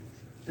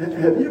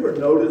Have you ever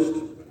noticed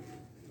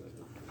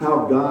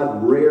how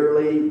God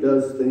rarely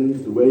does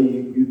things the way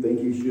you think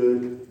he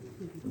should?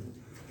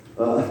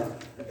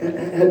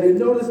 Have you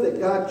noticed that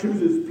God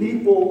chooses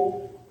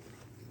people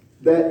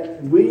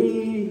that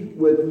we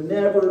would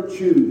never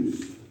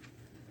choose?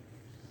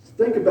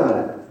 Think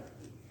about it.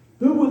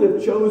 Who would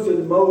have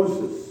chosen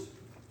Moses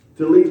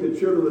to lead the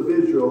children of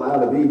Israel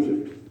out of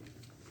Egypt?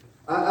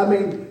 I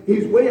mean,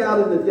 he's way out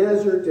in the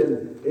desert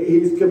and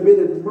he's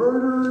committed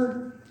murder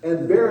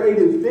and buried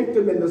his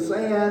victim in the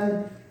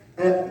sand.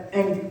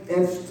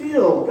 And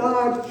still,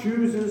 God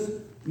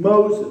chooses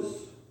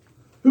Moses.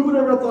 Who would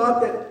ever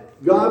thought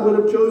that God would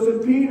have chosen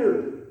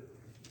Peter?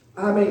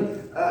 I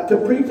mean,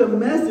 to preach a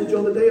message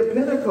on the day of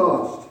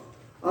Pentecost.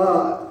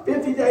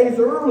 50 days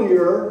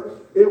earlier,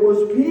 it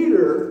was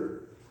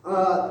Peter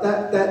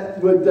that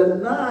would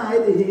deny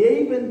that he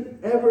even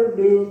ever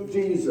knew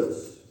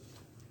Jesus.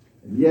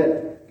 And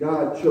yet,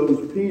 God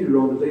chose Peter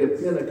on the day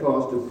of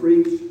Pentecost to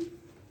preach,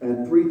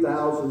 and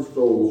 3,000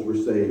 souls were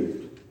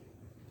saved.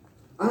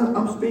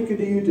 I'm speaking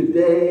to you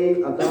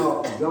today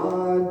about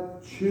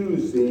God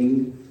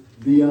choosing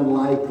the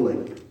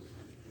unlikely.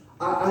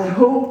 I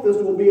hope this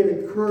will be an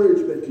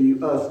encouragement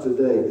to us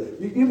today.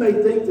 You may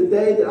think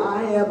today that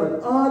I am an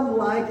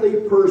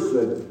unlikely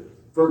person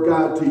for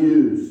God to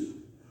use.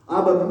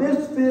 I'm a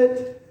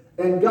misfit,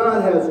 and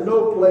God has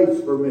no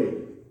place for me.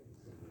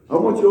 I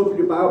want you to open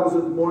your Bibles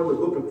this morning, the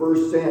book of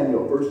 1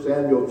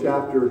 Samuel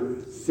chapter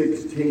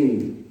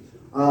 16.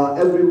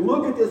 As we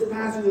look at this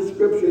passage of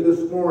Scripture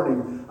this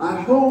morning, I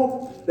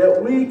hope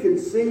that we can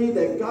see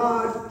that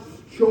God's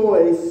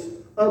choice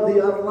of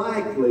the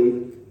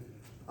unlikely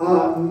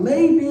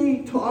may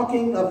be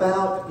talking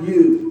about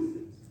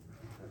you.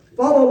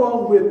 Follow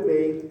along with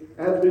me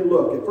as we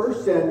look at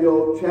 1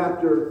 Samuel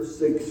chapter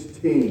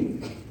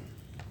 16.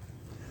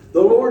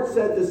 The Lord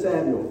said to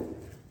Samuel,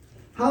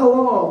 "How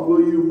long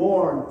will you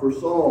mourn for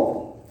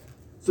Saul,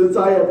 since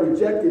I have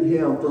rejected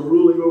him from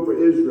ruling over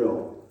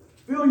Israel?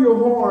 Fill your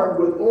horn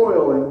with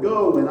oil and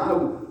go, and I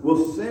will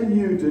send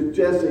you to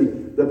Jesse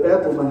the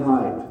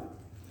Bethlehemite.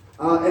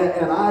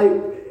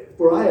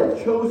 For I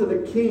have chosen a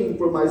king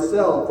for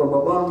myself from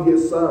among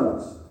his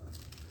sons."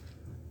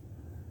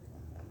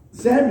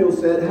 Samuel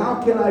said,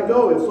 "How can I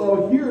go? If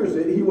Saul hears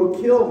it, he will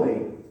kill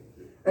me."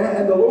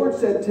 And the Lord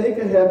said, "Take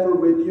a heifer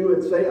with you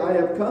and say, I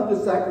have come to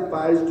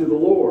sacrifice to the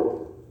Lord.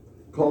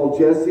 Call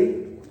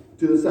Jesse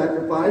to the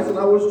sacrifice, and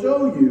I will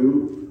show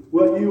you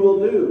what you will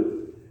do.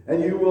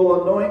 And you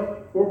will anoint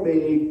for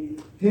me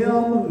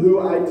him who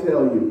I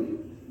tell you."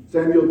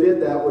 Samuel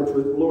did that which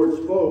the Lord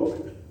spoke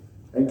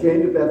and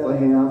came to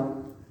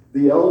Bethlehem.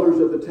 The elders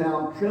of the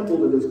town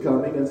trembled at his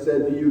coming and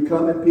said, "Do you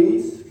come in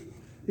peace?"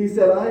 He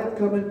said, "I have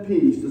come in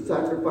peace to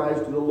sacrifice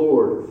to the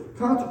Lord.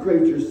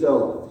 Consecrate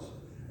yourselves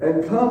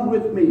and come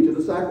with me to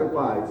the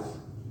sacrifice."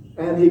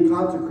 And he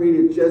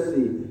consecrated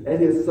Jesse and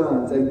his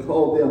sons and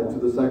called them to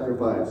the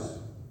sacrifice.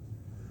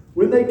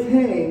 When they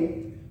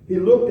came, he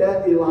looked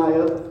at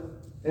Eliab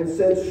and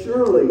said,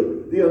 "Surely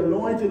the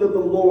anointed of the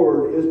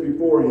Lord is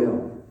before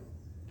him."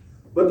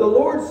 But the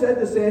Lord said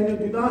to Samuel,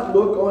 "Do not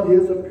look on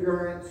his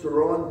appearance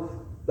or on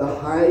the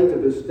height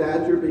of his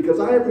stature, because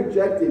I have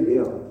rejected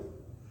him.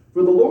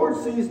 For the Lord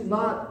sees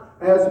not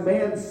as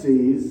man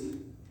sees.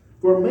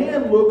 For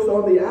man looks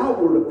on the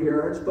outward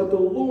appearance, but the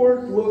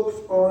Lord looks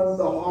on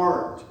the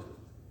heart."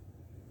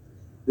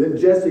 Then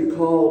Jesse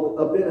called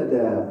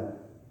Abinadab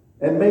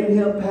and made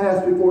him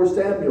pass before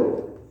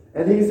Samuel.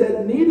 And he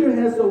said, "Neither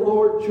has the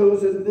Lord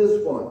chosen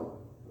this one."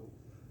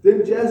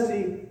 Then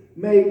Jesse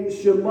made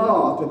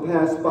Shammah to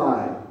pass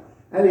by.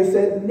 And he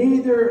said,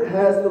 "Neither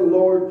has the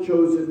Lord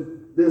chosen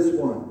this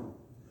one."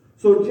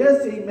 So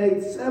Jesse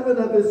made 7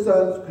 of his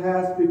sons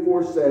pass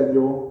before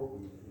Samuel.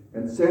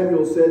 And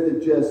Samuel said to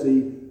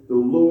Jesse, "The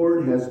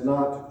Lord has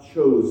not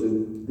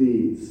chosen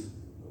these."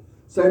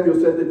 Samuel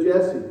said to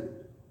Jesse,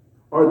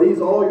 "Are these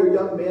all your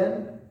young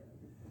men?"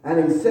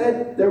 And he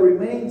said, "There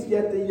remains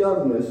yet the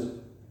youngest,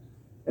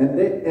 and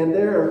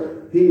there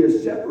he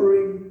is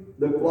shepherding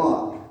the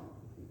flock."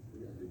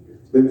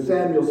 Then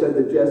Samuel said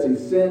to Jesse,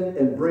 "Send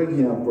and bring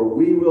him, for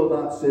we will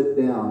not sit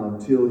down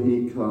until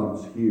he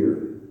comes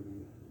here."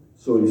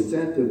 So he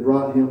sent and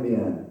brought him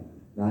in.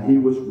 Now he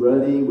was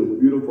ruddy with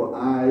beautiful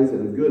eyes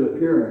and a good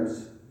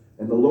appearance.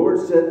 And the Lord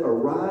said,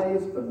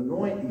 "Arise,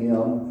 anoint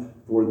him,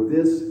 for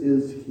this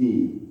is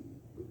he."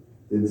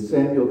 Then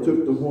Samuel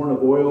took the horn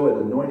of oil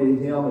and anointed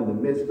him in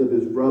the midst of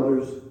his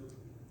brothers.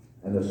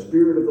 And the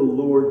Spirit of the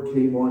Lord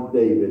came on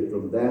David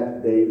from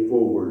that day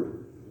forward.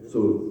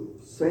 So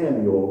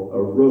Samuel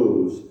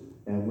arose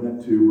and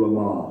went to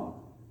Ramah.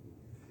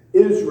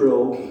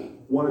 Israel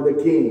wanted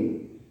a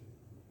king.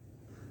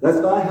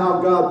 That's not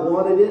how God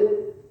wanted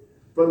it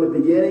from the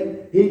beginning.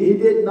 He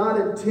did not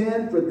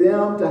intend for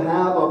them to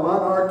have a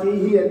monarchy.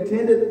 He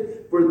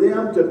intended for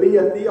them to be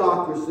a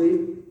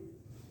theocracy.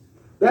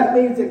 That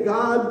means that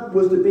God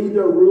was to be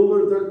their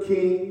ruler, their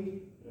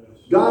king.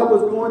 God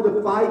was going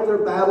to fight their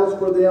battles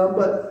for them.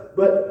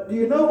 But do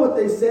you know what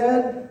they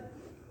said?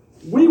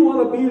 We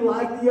want to be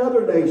like the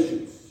other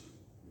nations.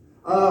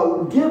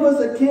 Give us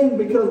a king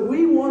because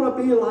we want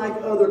to be like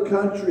other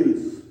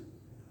countries.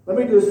 Let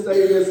me just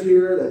say this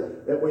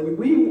here, that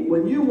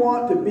when you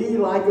want to be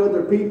like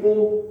other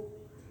people,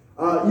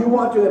 you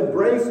want to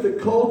embrace the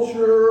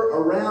culture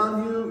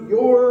around you,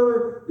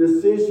 your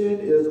decision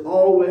is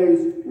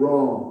always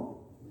wrong.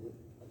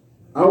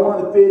 I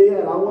want to fit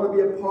in. I want to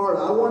be a part.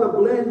 I want to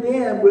blend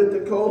in with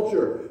the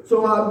culture.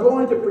 So I'm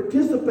going to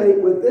participate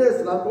with this,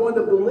 and I'm going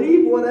to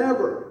believe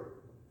whatever.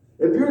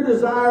 If your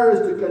desire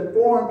is to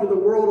conform to the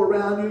world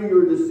around you,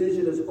 your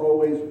decision is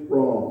always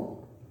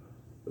wrong.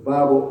 The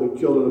Bible, the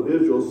children of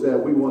Israel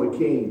said, we want a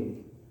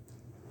king.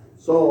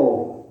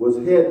 Saul was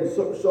head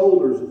and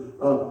shoulders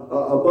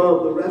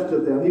above the rest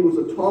of them. He was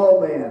a tall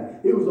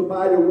man. He was a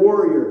mighty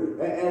warrior.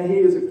 And he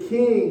is a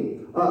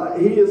king.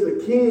 He is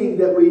the king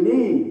that we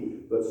need.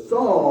 But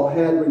Saul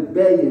had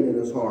rebellion in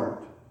his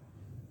heart.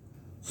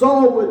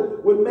 Saul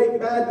would make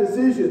bad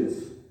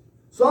decisions.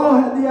 Saul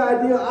had the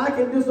idea, I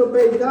can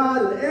disobey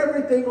God and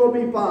everything will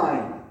be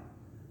fine.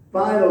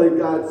 Finally,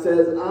 God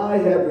says, I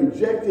have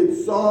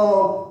rejected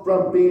Saul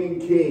from being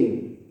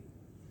king.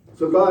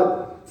 So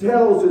God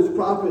tells his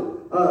prophet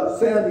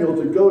Samuel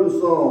to go to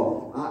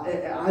Saul.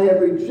 I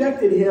have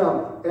rejected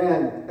him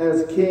and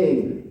as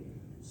king.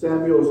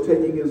 Samuel is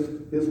taking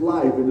his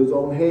life in his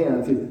own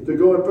hands to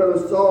go in front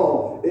of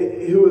Saul,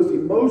 who is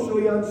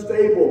emotionally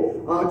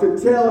unstable, to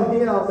tell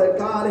him that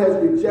God has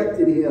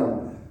rejected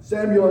him.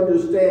 Samuel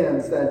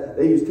understands that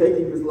he's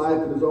taking his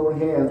life in his own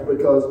hands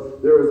because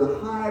there is a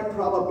high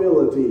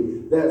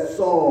probability that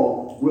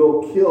Saul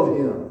will kill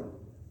him.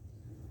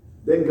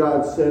 Then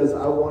God says,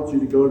 I want you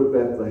to go to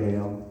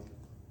Bethlehem.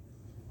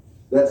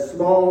 That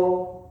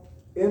small,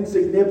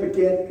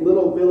 insignificant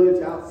little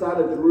village outside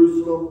of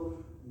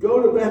Jerusalem.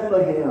 Go to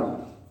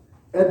Bethlehem.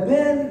 And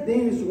then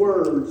these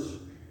words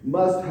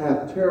must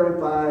have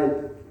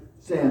terrified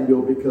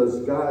Samuel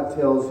because God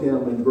tells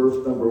him in verse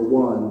number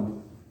 1,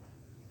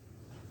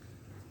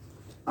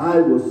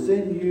 I will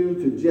send you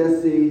to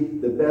Jesse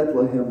the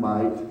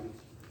Bethlehemite,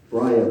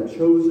 for I have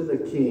chosen a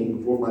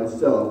king for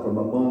myself from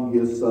among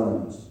his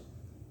sons.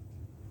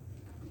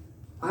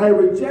 I have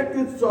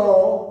rejected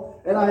Saul,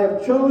 and I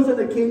have chosen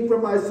a king for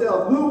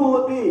myself. Who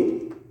will it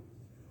be?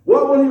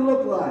 What will he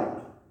look like?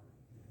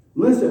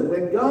 Listen,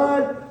 when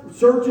God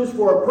searches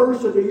for a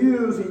person to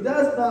use, he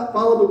does not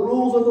follow the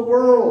rules of the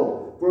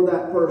world for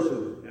that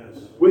person.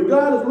 Yes. When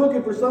God is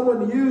looking for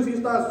someone to use, he's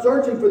not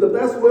searching for the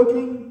best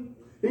looking.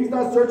 He's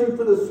not searching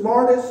for the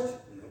smartest.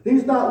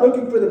 He's not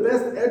looking for the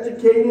best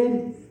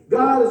educated.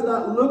 God is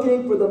not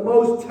looking for the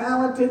most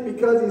talented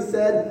because he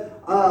said,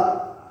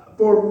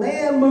 for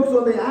man looks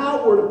on the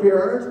outward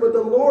appearance, but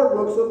the Lord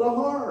looks on the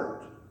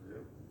heart.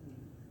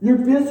 Your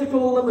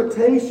physical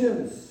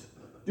limitations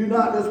do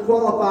not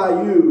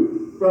disqualify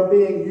you from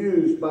being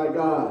used by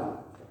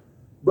God.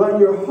 But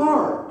your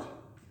heart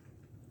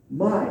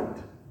might.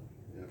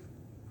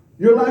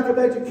 Your lack of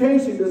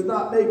education does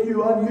not make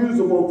you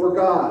unusable for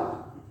God.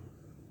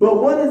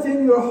 But what is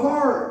in your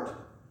heart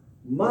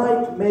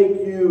might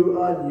make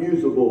you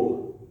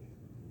unusable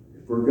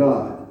for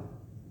God.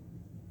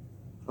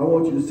 I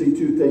want you to see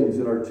two things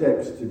in our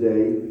text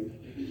today.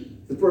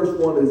 The first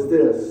one is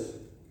this.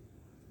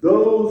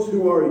 Those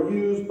who are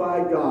used by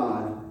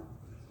God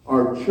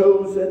are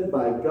chosen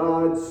by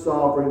God's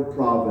sovereign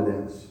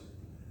providence,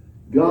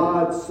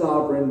 God's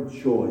sovereign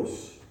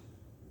choice.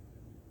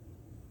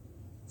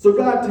 So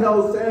God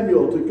tells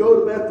Samuel to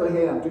go to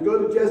Bethlehem, to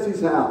go to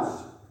Jesse's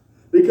house,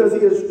 because he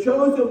has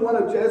chosen one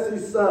of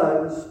Jesse's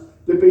sons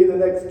to be the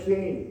next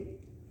king.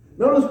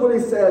 Notice what he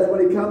says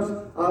when he comes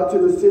to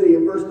the city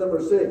in verse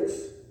number 6.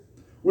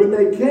 When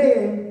they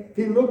came,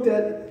 he looked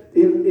at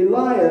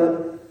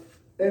Eliab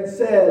and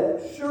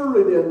said,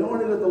 surely the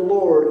anointed of the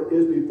Lord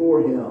is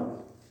before him.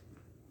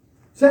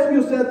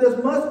 Samuel said,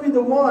 this must be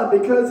the one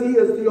because he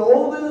is the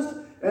oldest,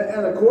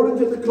 and according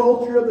to the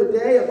culture of the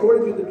day,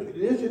 according to the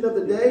tradition of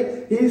the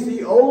day, he's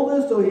the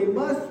oldest, so he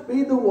must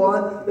be the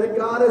one that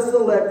God has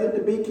selected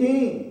to be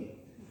king.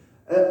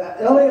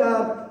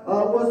 Eliab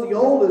was the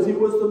oldest. He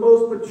was the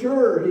most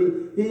mature.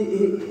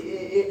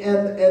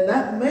 And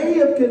that may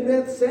have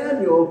convinced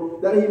Samuel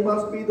that he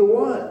must be the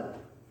one.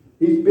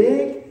 He's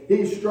big.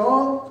 He's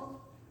strong.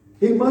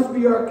 He must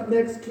be our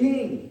next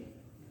king.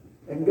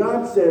 And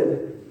God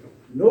said,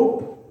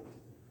 nope,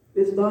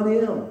 it's not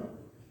him.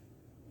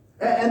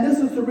 And this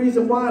is the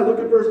reason why. Look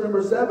at verse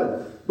number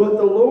 7. But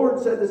the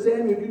Lord said to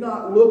Samuel, do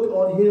not look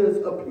on his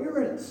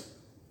appearance.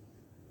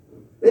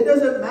 It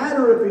doesn't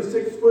matter if he's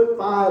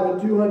 6'5"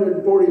 and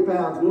 240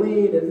 pounds,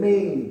 lean and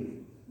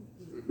mean.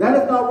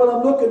 That is not what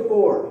I'm looking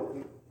for.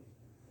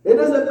 It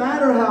doesn't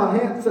matter how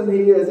handsome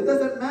he is. It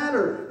doesn't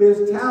matter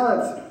his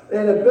talents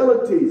and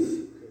abilities.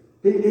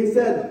 He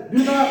said,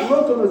 do not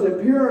look on his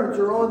appearance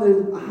or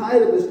on the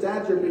height of his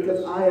stature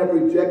because I have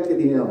rejected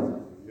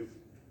him.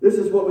 This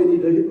is what we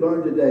need to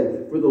learn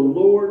today. For the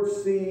Lord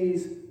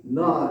sees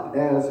not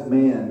as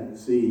man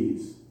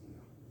sees.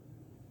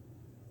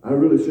 I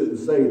really shouldn't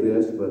say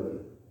this, but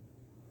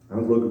I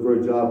was looking for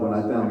a job when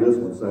I found this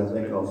one, so I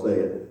think I'll say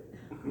it.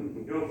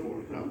 Go for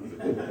it.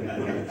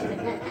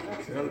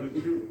 Tell the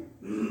truth.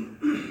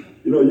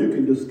 You know, you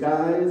can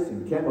disguise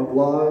and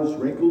camouflage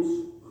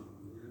wrinkles.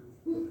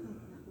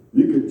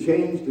 You can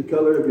change the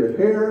color of your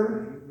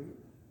hair.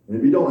 And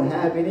if you don't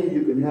have any,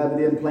 you can have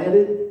it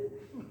implanted.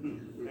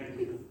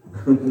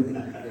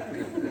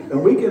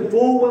 And we can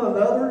fool one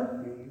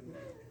another.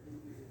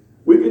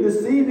 We can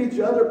deceive each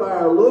other by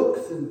our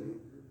looks. And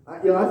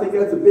I think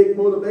that's a big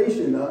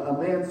motivation. A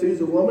man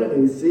sees a woman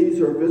and he sees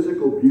her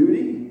physical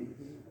beauty.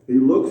 He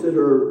looks at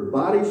her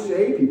body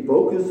shape. He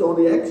focuses on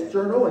the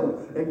external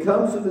and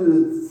comes to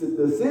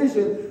the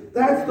decision,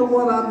 that's the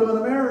one I'm going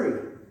to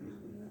marry.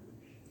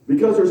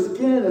 Because her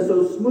skin is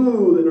so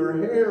smooth and her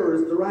hair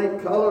is the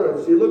right color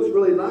and she looks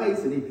really nice.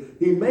 And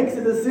he makes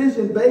a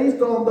decision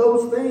based on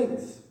those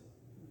things.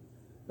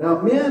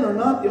 Now, men are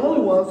not the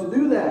only ones to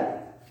do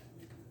that.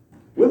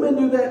 Women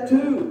do that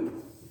too.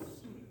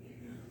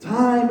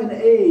 Time and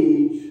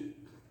age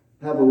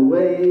have a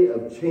way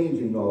of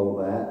changing all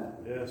of that.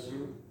 Yes.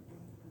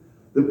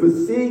 The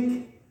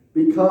physique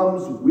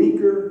becomes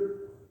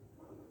weaker.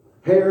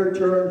 Hair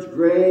turns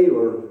gray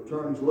or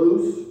turns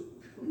loose.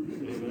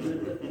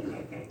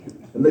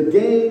 And the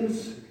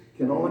games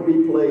can only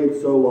be played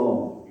so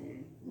long.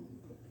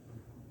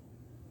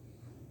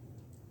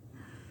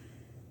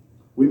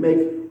 We make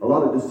a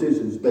lot of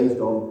decisions based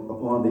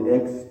upon the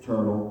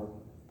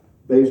external,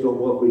 based on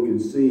what we can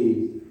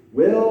see.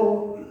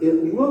 Well,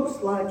 it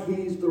looks like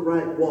he's the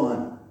right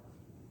one.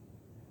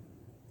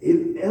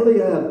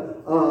 Eliab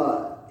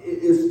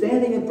is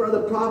standing in front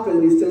of the prophet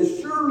and he says,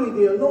 surely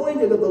the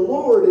anointed of the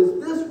Lord is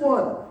this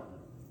one.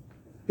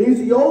 He's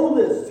the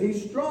oldest.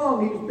 He's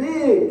strong. He's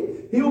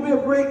big. He will be a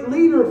great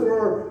leader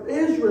for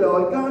Israel.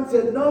 And God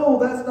said, no,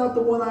 that's not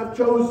the one I've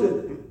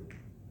chosen.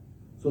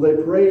 So they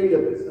parade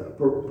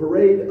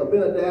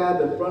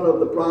Abinadab in front of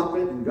the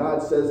prophet, and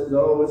God says,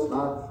 no, it's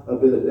not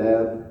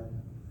Abinadab.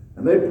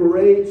 And they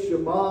parade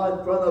Shammah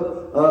in front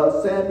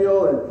of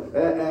Samuel,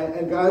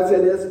 and God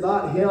said, it's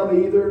not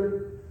him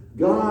either.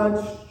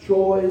 God's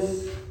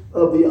choice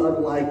of the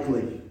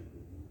unlikely.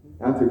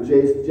 After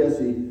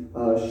Jesse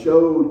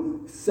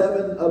showed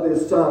 7 of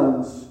his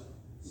sons,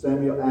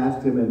 Samuel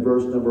asked him in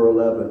verse number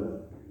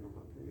 11,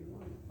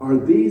 are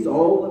these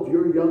all of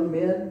your young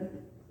men?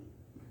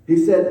 He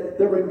said,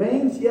 there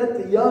remains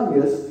yet the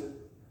youngest,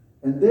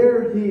 and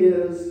there he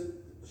is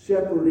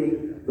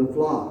shepherding the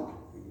flock.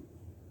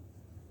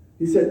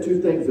 He said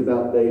 2 things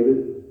about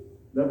David.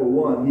 Number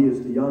 1, he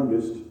is the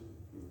youngest.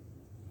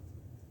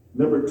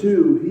 Number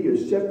 2, he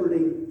is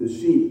shepherding the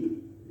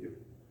sheep.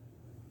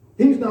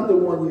 He's not the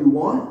one you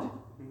want.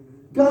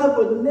 God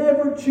would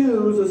never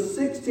choose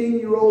a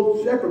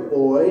 16-year-old shepherd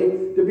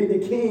boy to be the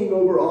king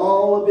over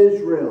all of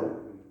Israel.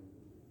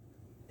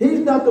 He's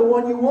not the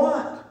one you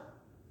want.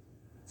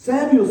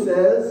 Samuel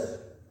says,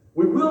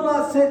 we will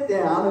not sit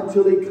down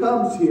until he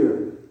comes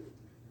here.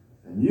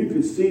 And you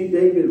could see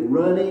David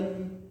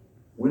running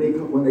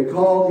when they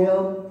called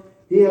him.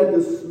 He had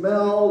the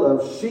smell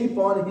of sheep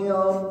on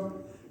him.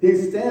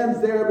 He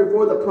stands there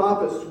before the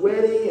prophet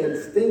sweaty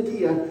and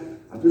stinky.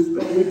 I've just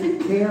spent a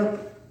week at camp.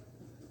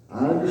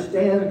 I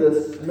understand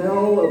the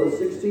smell of a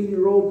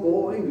 16-year-old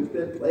boy who's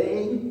been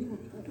playing.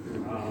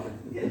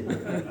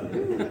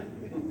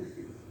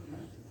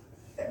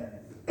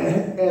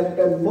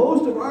 And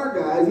most of our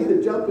guys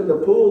either jump in the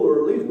pool or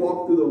at least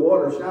walk through the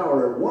water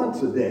shower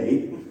once a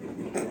day.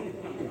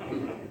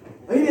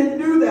 They didn't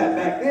do that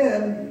back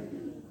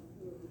then.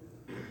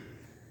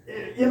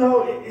 You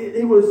know,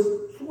 he was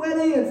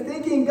sweaty and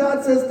stinky, and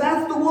God says,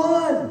 that's the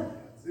one.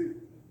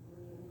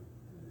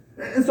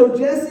 And so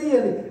Jesse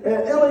and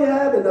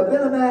Eliab and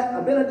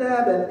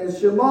Abinadab and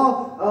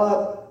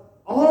Shammah,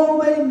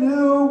 all they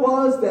knew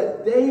was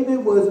that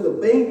David was the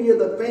baby of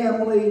the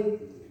family.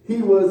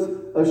 He was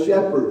a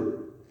shepherd.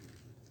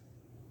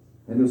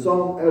 And the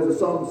song, as the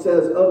song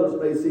says,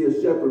 others may see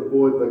a shepherd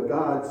boy, but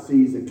God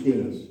sees a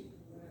king.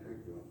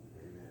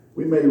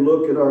 We may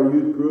look at our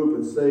youth group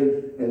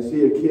and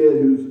see a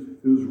kid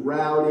who's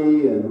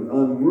rowdy and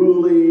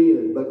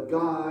unruly, but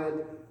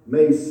God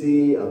may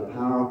see a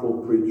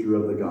powerful preacher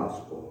of the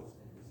gospel.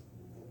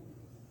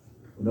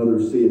 And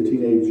others see a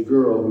teenage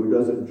girl who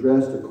doesn't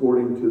dress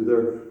according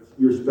to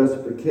your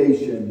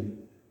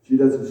specification. She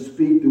doesn't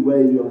speak the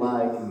way you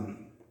like.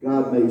 And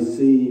God may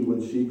see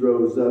when she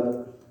grows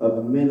up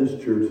a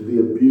minister to be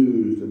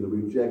abused and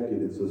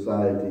rejected in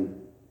society.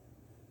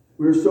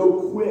 We're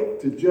so quick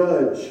to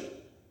judge.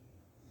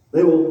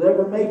 They will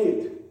never make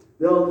it.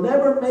 They'll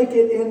never make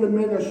it in the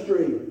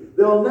ministry.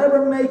 They'll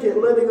never make it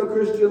living a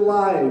Christian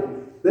life.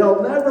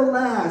 They'll never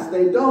last.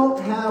 They don't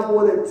have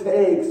what it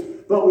takes.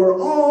 But we're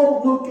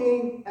all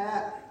looking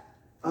at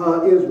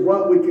is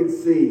what we can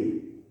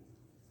see.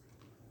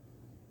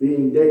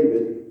 Being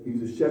David,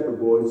 he's a shepherd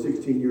boy,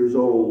 16 years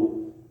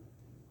old.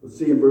 Let's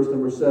see in verse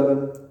number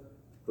 7.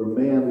 For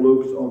man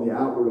looks on the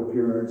outward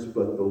appearance,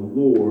 but the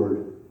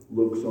Lord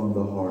looks on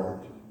the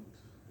heart.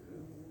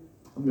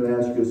 I'm going to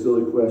ask you a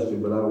silly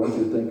question, but I want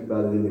you to think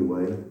about it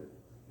anyway.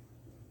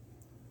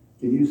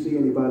 Can you see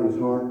anybody's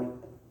heart?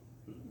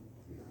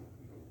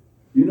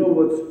 You know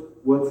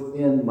what's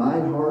in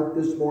my heart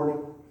this morning?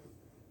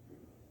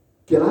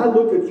 Can I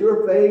look at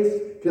your face?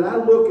 Can I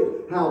look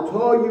at how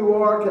tall you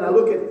are? Can I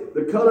look at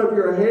the color of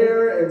your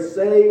hair and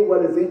say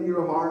what is in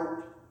your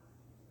heart?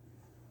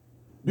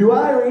 Do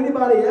I or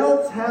anybody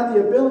else have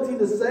the ability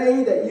to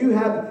say that you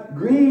have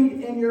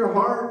greed in your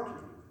heart?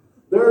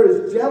 There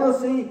is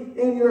jealousy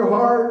in your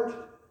heart.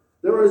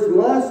 There is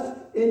lust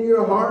in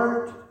your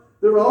heart.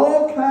 There are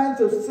all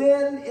kinds of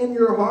sin in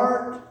your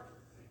heart.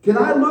 Can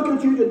I look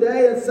at you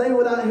today and say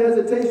without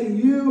hesitation,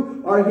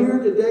 you are here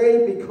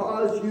today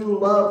because you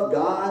love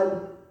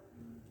God?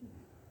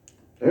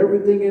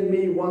 Everything in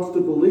me wants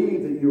to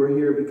believe that you are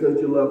here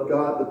because you love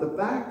God, but the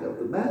fact of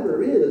the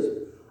matter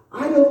is,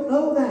 I don't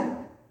know that.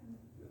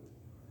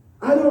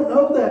 I don't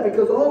know that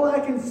because all I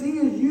can see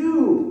is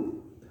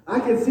you. I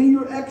can see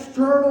your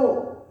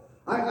external.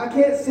 I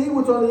can't see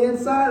what's on the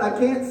inside. I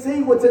can't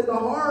see what's in the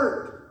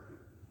heart.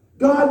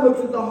 God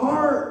looks at the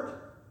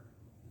heart.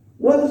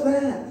 What is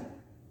that?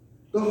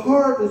 The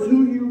heart is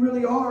who you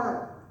really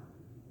are.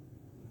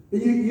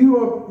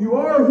 You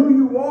are who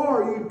you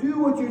are. You do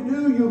what you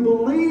do. You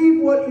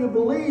believe what you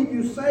believe.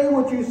 You say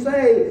what you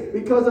say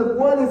because of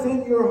what is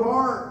in your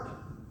heart.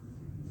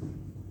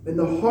 And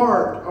the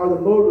heart are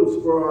the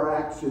motives for our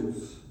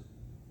actions.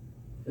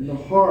 And the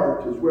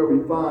heart is where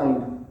we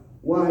find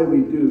why we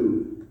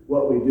do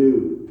what we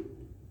do.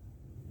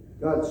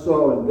 God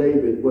saw in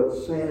David what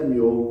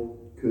Samuel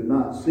could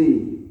not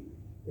see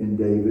in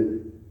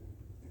David.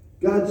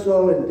 God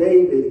saw in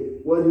David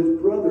what his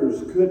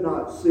brothers could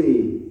not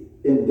see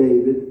in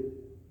David.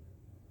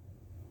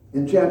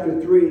 In chapter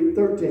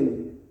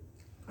 13,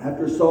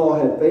 after Saul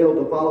had failed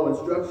to follow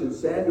instructions,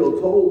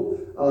 Samuel told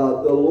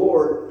the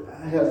Lord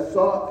has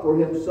sought for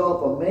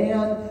himself a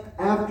man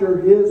after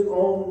his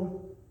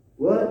own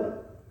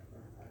what?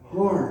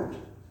 Heart.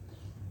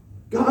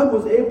 God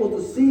was able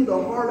to see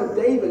the heart of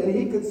David, and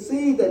he could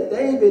see that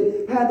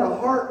David had a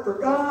heart for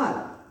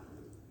God.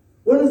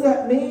 What does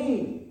that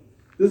mean?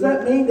 Does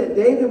that mean that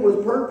David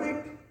was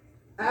perfect?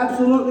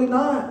 Absolutely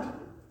not.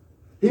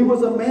 He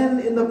was a man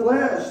in the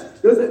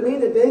flesh. Does it mean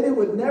that David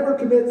would never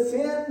commit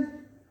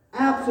sin?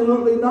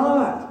 Absolutely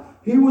not.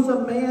 He was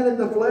a man in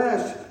the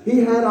flesh. But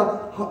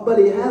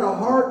he had a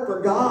heart for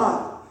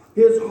God.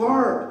 His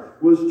heart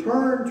was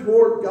turned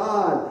toward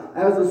God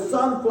as a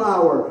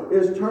sunflower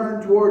is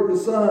turned toward the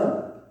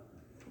sun.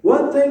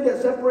 One thing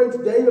that separates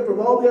David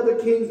from all the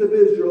other kings of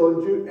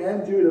Israel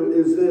and Judah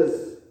is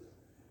this.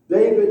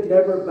 David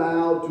never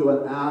bowed to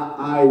an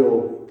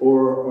idol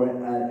or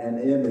an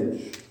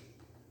image.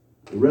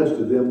 The rest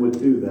of them would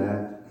do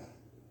that.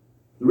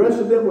 The rest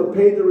of them would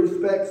pay their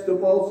respects to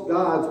false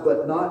gods,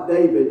 but not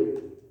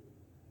David.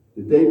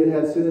 Did David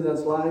have sin in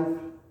his life?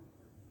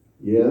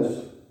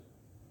 Yes.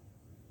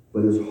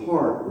 But his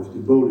heart was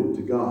devoted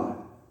to God.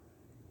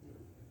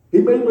 He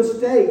made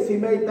mistakes. He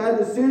made bad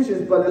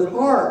decisions, but his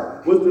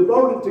heart was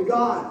devoted to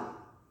God.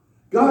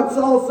 God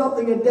saw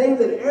something in David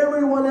that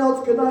everyone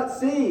else could not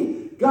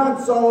see.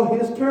 God saw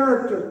his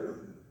character.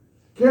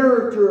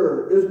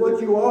 Character is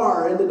what you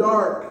are in the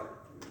dark.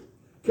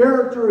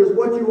 Character is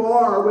what you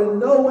are when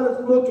no one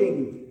is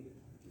looking.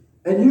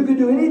 And you can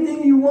do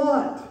anything you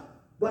want,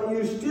 but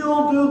you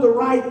still do the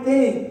right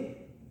thing.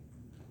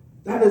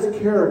 That is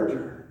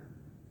character.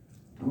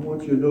 I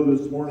want you to know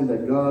this morning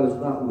that God is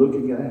not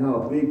looking at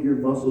how big your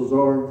muscles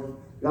are.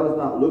 God is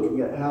not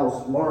looking at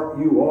how smart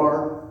you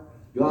are.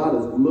 God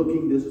is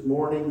looking this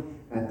morning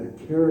at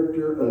the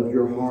character of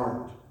your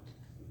heart.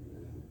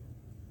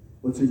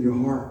 What's in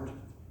your heart?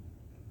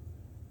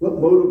 What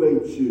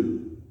motivates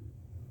you?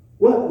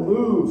 What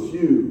moves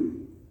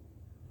you?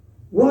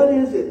 What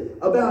is it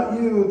about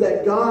you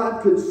that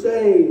God could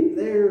say,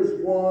 there's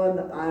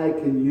one I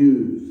can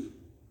use?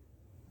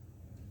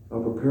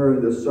 While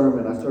preparing this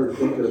sermon, I started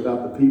thinking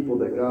about the people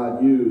that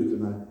God used,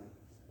 and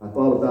I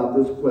thought about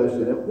this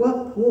question. At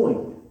what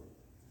point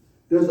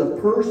does a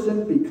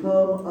person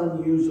become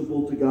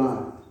unusable to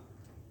God?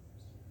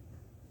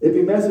 If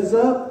he messes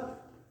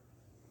up,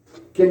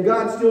 can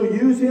God still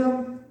use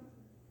him?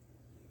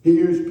 He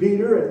used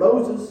Peter and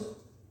Moses.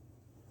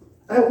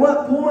 At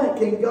what point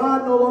can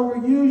God no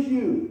longer use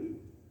you?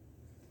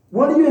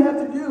 What do you have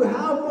to do?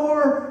 How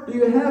far do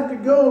you have to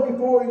go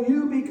before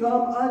you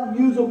become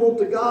unusable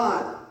to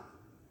God?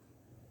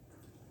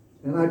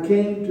 And I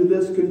came to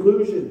this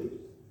conclusion.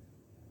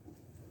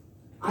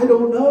 I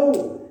don't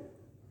know.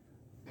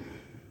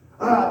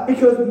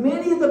 Because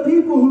many of the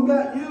people who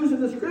got used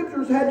in the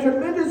scriptures had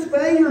tremendous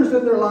failures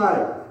in their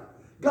life.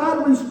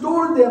 God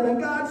restored them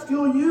and God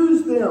still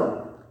used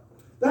them.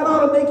 That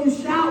ought to make you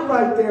shout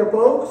right there,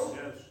 folks.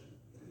 Yes.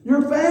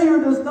 Your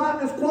failure does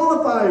not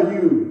disqualify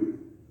you.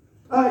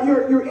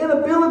 Your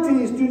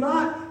inabilities do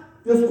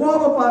not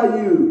disqualify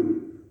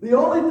you. The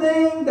only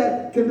thing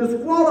that can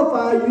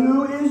disqualify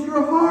you is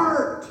your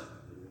heart.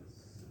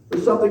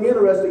 There's something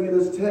interesting in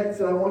this text,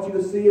 and I want you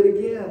to see it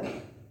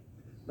again.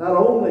 Not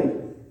only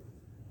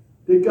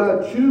did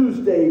God choose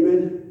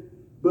David,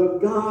 but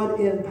God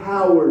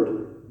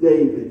empowered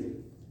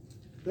David.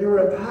 They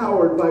were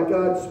empowered by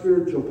God's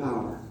spiritual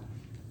power.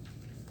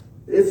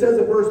 It says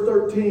in verse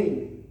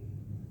 13,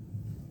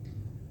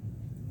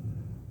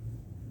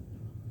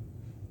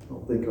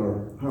 think our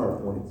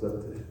PowerPoint's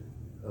up to.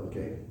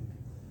 Okay.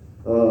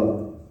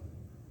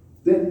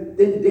 Then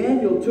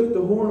Daniel took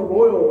the horn of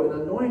oil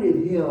and anointed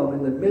him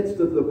in the midst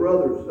of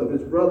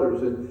his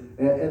brothers,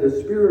 and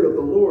the Spirit of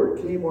the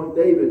Lord came on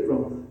David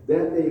from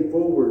that day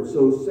forward.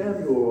 So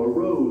Samuel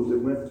arose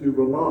and went to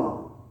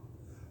Ramah.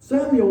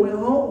 Samuel went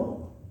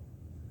home.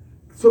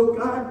 So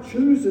God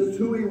chooses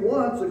who he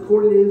wants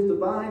according to his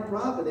divine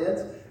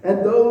providence,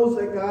 and those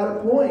that God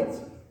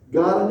appoints,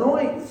 God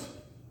anoints.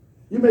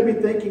 You may be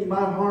thinking,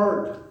 my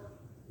heart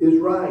is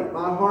right.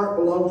 My heart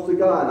belongs to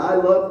God. I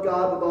love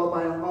God with all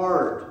my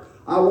heart.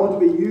 I want to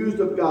be used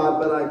of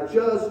God, but I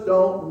just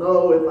don't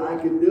know if I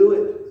can do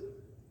it.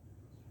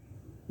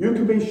 You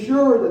can be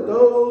sure that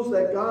those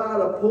that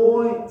God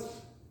appoints,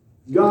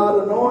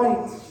 God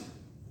anoints.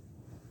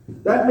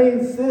 That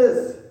means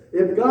this.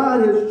 If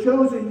God has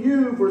chosen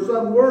you for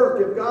some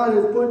work, if God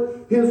has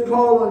put his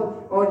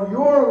call on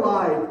your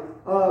life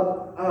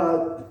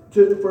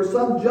for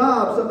some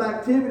job, some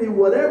activity,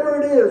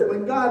 whatever it is,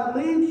 when God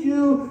leads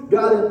you,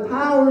 God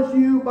empowers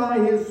you by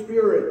his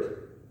Spirit.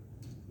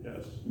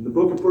 Yes. In the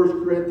book of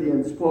 1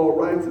 Corinthians, Paul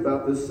writes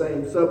about this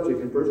same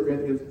subject in 1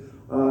 Corinthians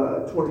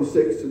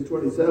 26 and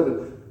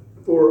 27.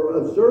 For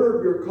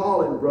observe your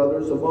calling,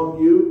 brothers,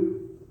 among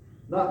you,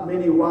 not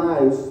many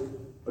wise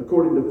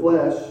according to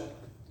flesh,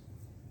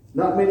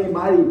 not many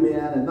mighty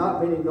men and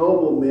not many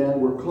noble men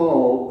were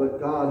called, but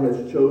God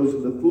has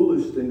chosen the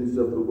foolish things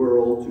of the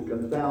world to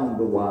confound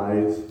the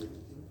wise.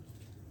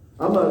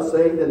 I'm not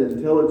saying that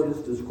intelligence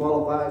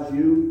disqualifies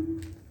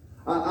you.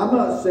 I'm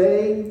not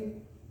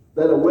saying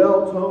that a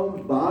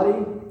well-toned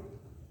body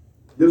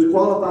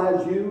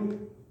disqualifies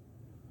you.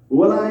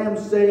 What I am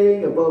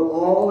saying above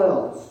all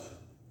else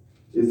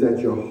is that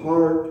your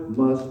heart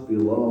must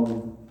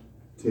belong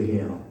to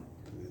him.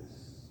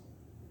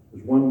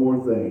 There's one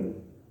more thing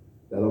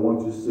that I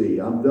want you to see.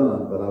 I'm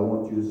done, but I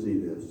want you to see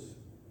this.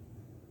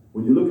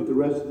 When you look at the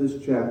rest of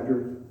this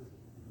chapter,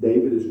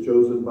 David is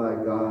chosen by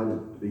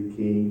God to be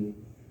king.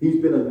 He's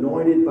been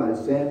anointed by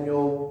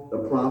Samuel the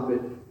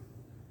prophet.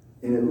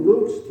 And it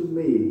looks to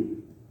me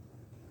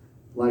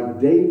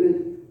like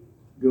David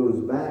goes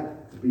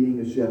back to being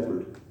a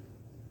shepherd.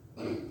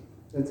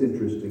 That's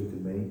interesting to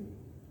me.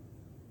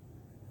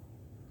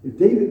 If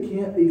David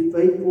can't be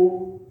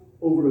faithful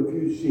over a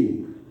few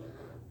sheep,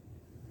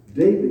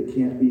 David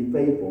can't be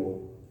faithful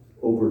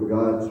over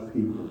God's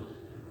people.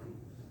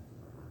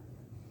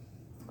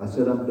 I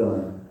said I'm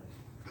done.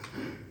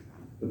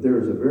 But there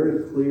is a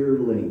very clear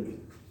link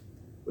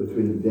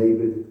between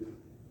David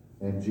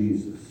and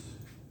Jesus.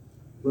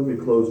 Let me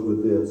close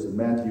with this. In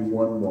Matthew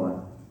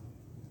 1:1,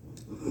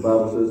 the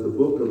Bible says, the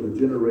book of the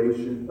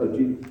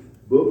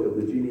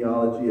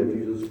genealogy of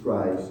Jesus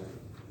Christ,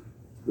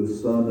 the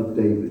son of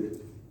David.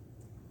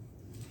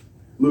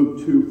 Luke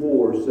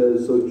 2:4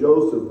 says, so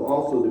Joseph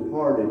also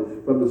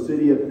departed from the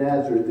city of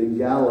Nazareth in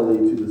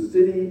Galilee to the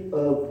city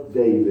of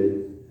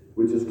David,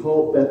 which is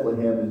called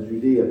Bethlehem in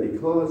Judea,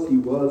 because he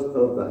was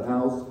of the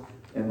house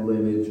and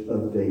lineage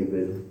of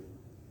David.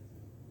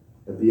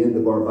 At the end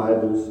of our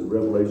Bibles, in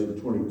Revelation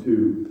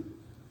 22,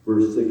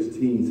 verse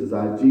 16 says,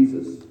 I,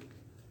 Jesus,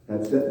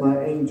 have sent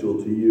my angel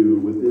to you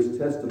with this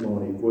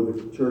testimony for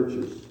the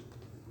churches.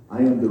 I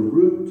am the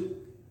root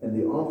and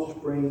the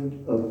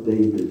offspring of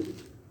David,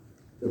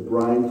 the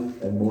bright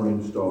and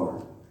morning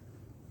star.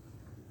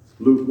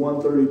 Luke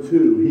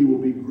 1:32, he will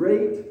be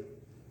great,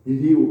 and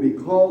he will be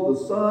called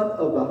the Son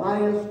of the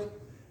Highest,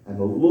 and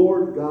the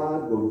Lord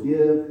God will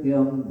give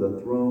him the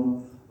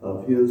throne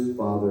of his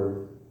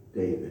father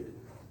David.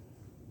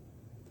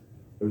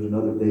 There's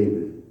another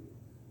David.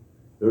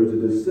 There's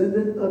a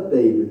descendant of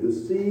David, the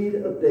seed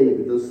of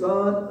David, the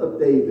son of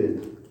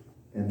David,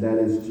 and that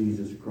is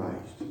Jesus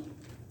Christ.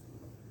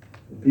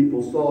 When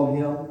people saw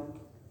him,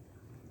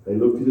 they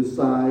looked at his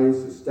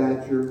size, his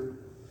stature.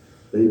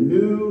 They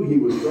knew he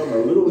was from a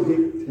little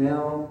hick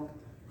town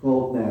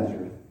called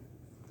Nazareth.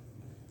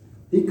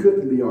 He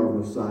couldn't be our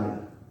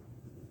Messiah.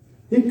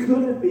 He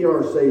couldn't be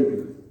our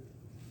Savior.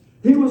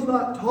 He was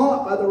not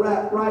taught by the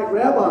right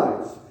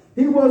rabbis.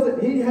 He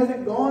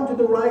hasn't gone to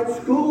the right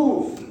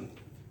schools.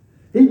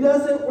 He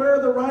doesn't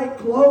wear the right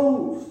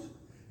clothes.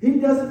 He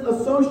doesn't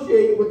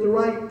associate with the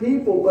right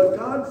people. But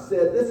God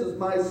said, this is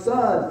my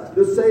son,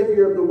 the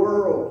Savior of the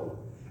world.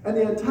 And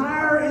the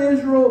entire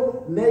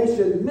Israel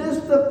nation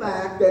missed the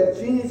fact that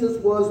Jesus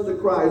was the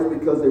Christ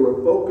because they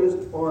were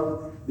focused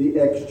on the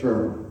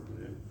external.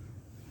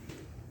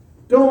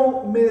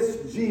 Don't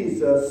miss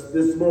Jesus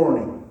this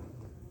morning.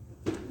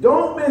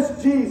 Don't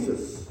miss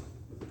Jesus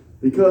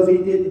because he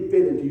didn't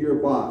fit into your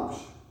box.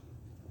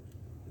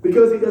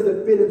 Because he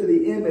doesn't fit into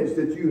the image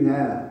that you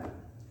have.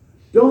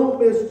 Don't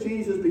miss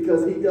Jesus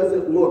because he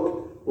doesn't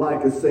look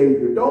like a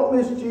Savior. Don't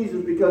miss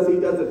Jesus because he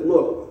doesn't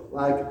look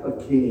like a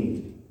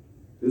king.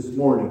 This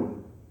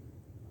morning,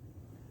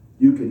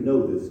 you can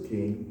know this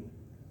king.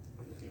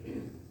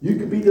 You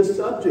can be the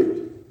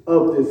subject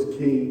of this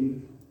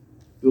king,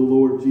 the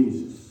Lord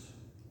Jesus.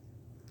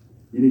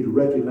 You need to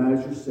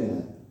recognize your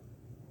sin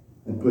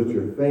and put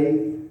your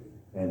faith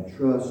and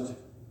trust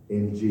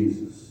in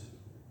Jesus.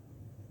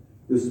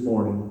 This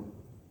morning,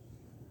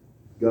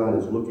 God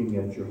is looking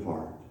at your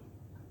heart.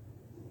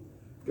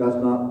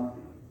 God's not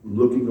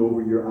looking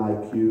over your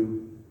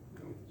IQ.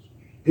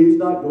 He's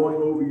not going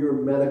over your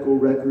medical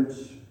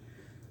records.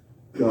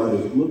 God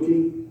is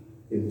looking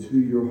into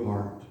your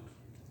heart.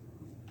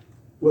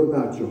 What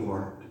about your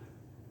heart?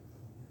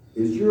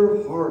 Is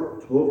your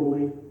heart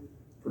totally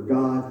for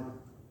God?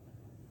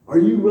 Are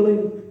you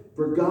willing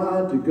for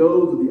God to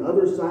go to the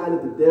other side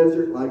of the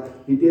desert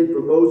like he did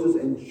for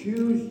Moses and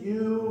choose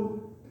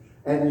you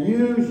and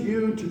use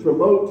you to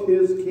promote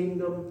his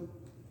kingdom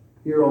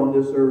here on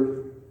this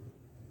earth?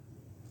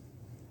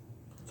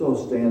 Let's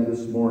all stand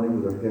this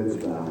morning with our heads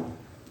bowed.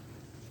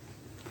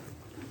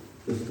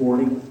 This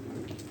morning,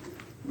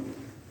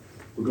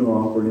 we're going to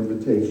offer an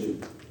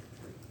invitation.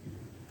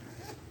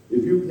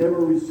 If you've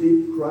never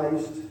received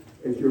Christ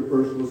as your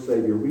personal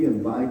Savior, we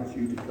invite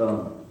you to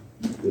come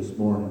this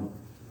morning.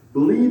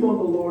 Believe on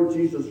the Lord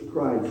Jesus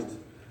Christ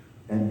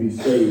and be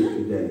saved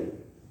today.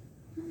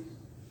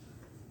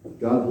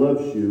 God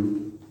loves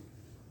you.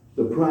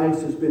 The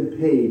price has been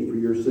paid for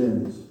your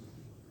sins.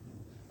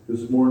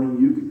 This morning,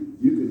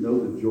 you can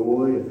know the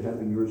joy of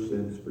having your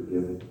sins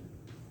forgiven.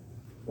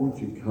 Won't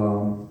you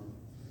come?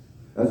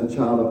 As a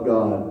child of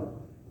God,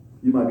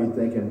 you might be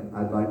thinking,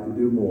 I'd like to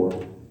do more.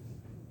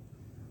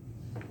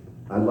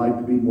 I'd like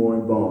to be more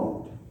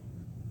involved.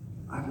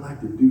 I'd like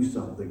to do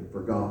something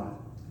for God.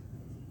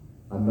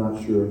 I'm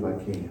not sure if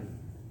I can.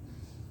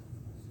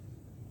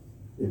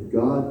 If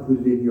God put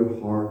it in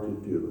your heart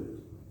to do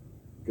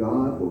it,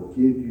 God will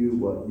give you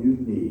what you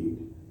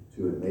need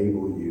to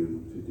enable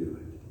you to do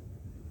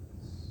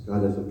it.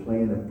 God has a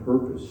plan and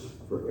purpose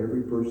for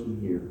every person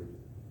here.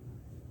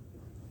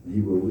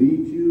 He will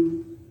lead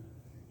you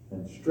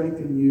and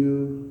strengthen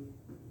you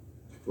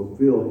to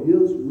fulfill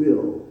his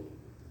will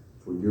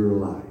for your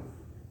life.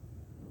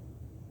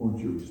 Won't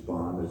you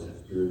respond as the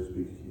Spirit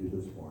speaks to you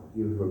this morning?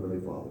 Dear Heavenly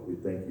Father, we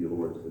thank you,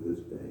 Lord, for this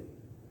day.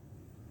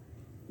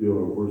 Dear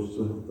Lord, we're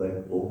so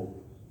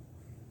thankful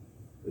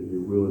that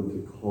you're willing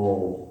to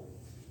call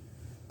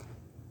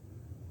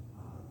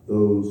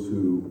those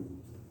who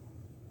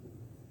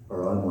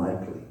are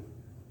unlikely.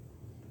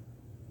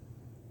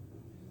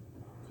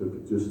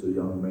 Took just a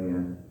young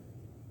man,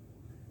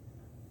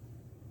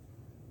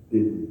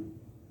 didn't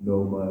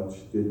know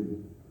much,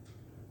 didn't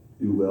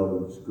do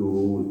well in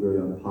school, was very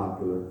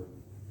unpopular,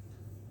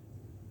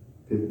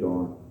 picked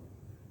on,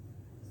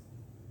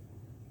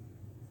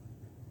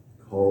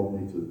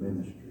 called me to the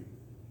ministry.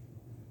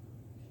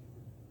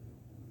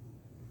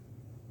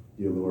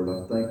 Dear Lord,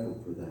 I'm thankful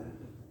for that.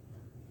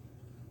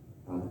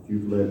 That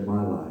you've led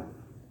my life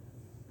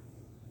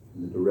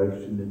in the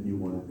direction that you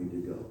wanted me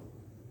to go.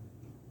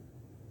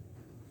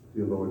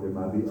 Dear Lord, there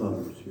might be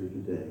others here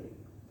today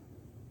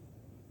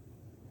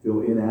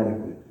feel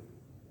inadequate,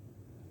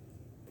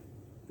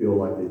 feel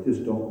like they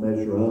just don't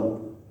measure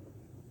up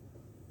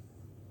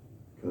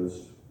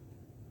because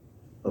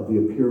of the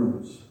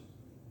appearance.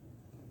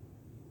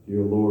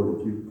 Dear Lord,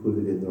 if you put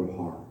it in their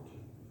heart,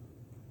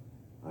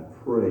 I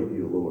pray,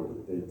 dear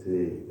Lord, that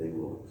today they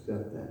will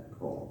accept that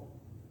call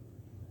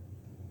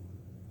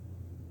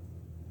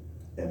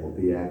and will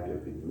be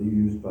active and be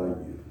used by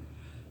you.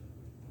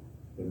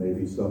 There may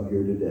be some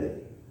here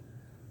today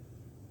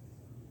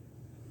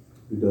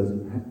who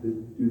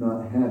do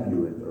not have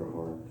you in their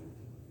heart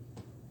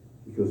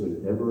because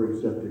they've never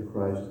accepted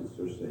Christ as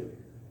their Savior.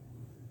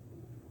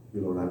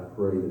 Dear Lord, I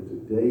pray that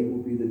today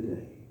will be the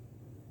day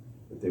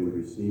that they would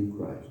receive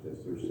Christ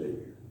as their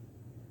Savior.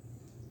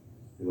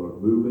 Dear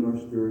Lord, move in our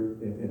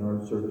spirit, in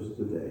our service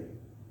today.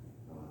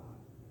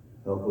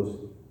 Help us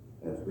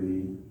as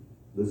we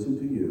listen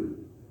to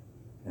you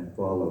and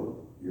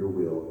follow your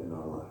will in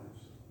our lives.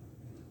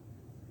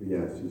 We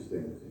ask these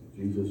things in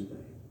Jesus'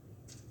 name.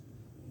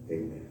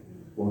 Amen.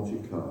 Won't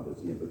you come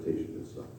as the invitation is sung?